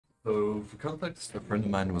So, for context, a friend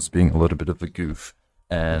of mine was being a little bit of a goof,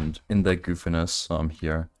 and in their goofiness,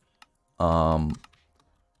 here, um,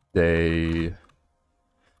 they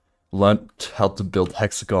learnt how to build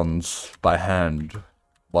hexagons by hand,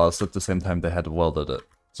 whilst at the same time they had welded it.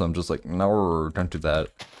 So I'm just like, no, don't do that.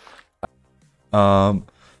 So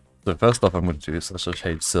first off, I'm gonna do such a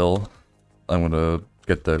shade sill. I'm gonna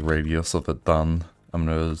get the radius of it done. I'm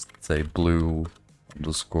gonna say blue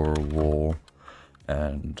underscore wall.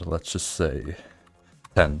 And let's just say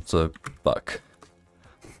 10, so fuck.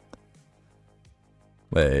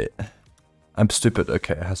 Wait, I'm stupid.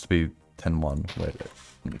 Okay, it has to be 10-1. Wait,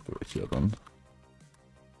 let me do it here then.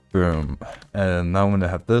 Boom. And now I'm gonna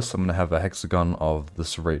have this. I'm gonna have a hexagon of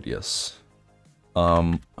this radius.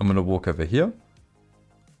 I'm gonna walk over here.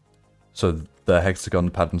 So the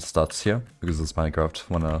hexagon pattern starts here, because it's Minecraft.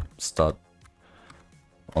 Wanna start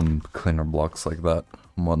on cleaner blocks like that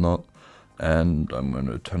and whatnot. And I'm going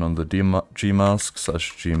to turn on the gmask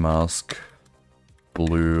slash gmask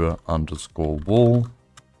blue underscore wall.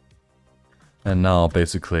 And now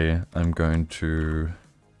basically I'm going to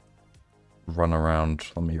run around.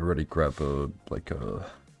 Let me already grab a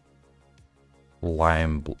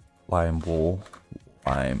lime wall.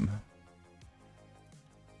 Lime.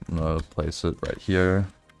 I'm gonna place it right here.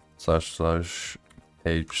 Slash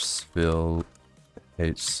hfill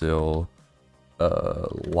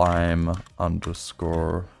lime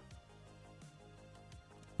underscore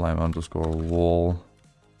wall lime underscore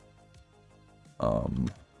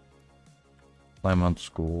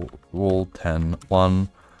wall 10-1.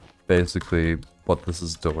 Basically what this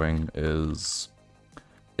is doing is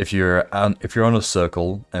if you're on a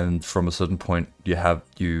circle and from a certain point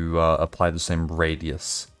you apply the same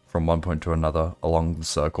radius from one point to another along the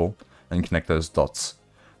circle and connect those dots,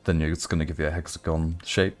 then it's going to give you a hexagon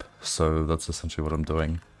shape. So that's essentially what I'm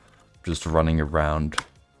doing. Just running around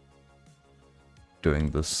doing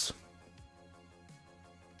this.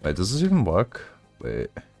 Wait, does this even work? Wait.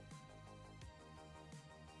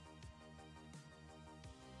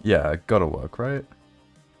 Yeah, it gotta work, right?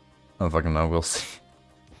 I don't fucking know, we'll see.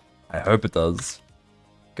 I hope it does.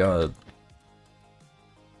 God.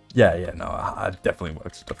 Yeah, no, it definitely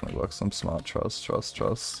works, I'm smart, trust.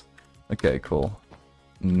 Okay, cool.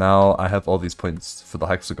 Now I have all these points for the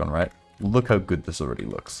hexagon, right? Look how good this already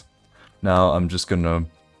looks. Now I'm just gonna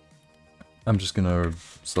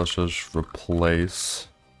slash replace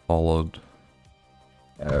followed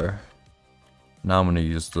there. Now I'm gonna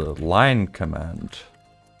use the line command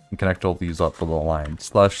and connect all these up with a line.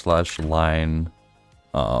 Slash line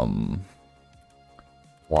lime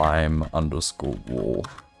underscore wall.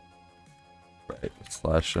 Right,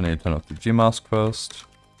 slash, I need to turn off the gmask first.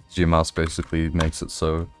 Gmask basically makes it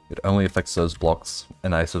so it only affects those blocks,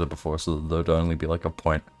 and I said it before, so there'd only be like a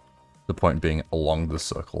point. The point being along the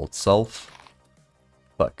circle itself.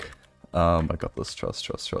 Fuck. I got this, trust.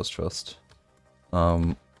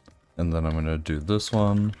 And then I'm gonna do this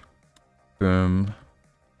one. Boom.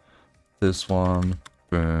 This one.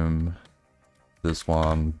 Boom. This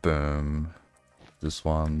one. Boom. This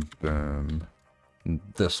one. Boom.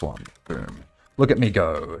 This one. Boom. Look at me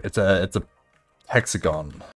go. It's a hexagon.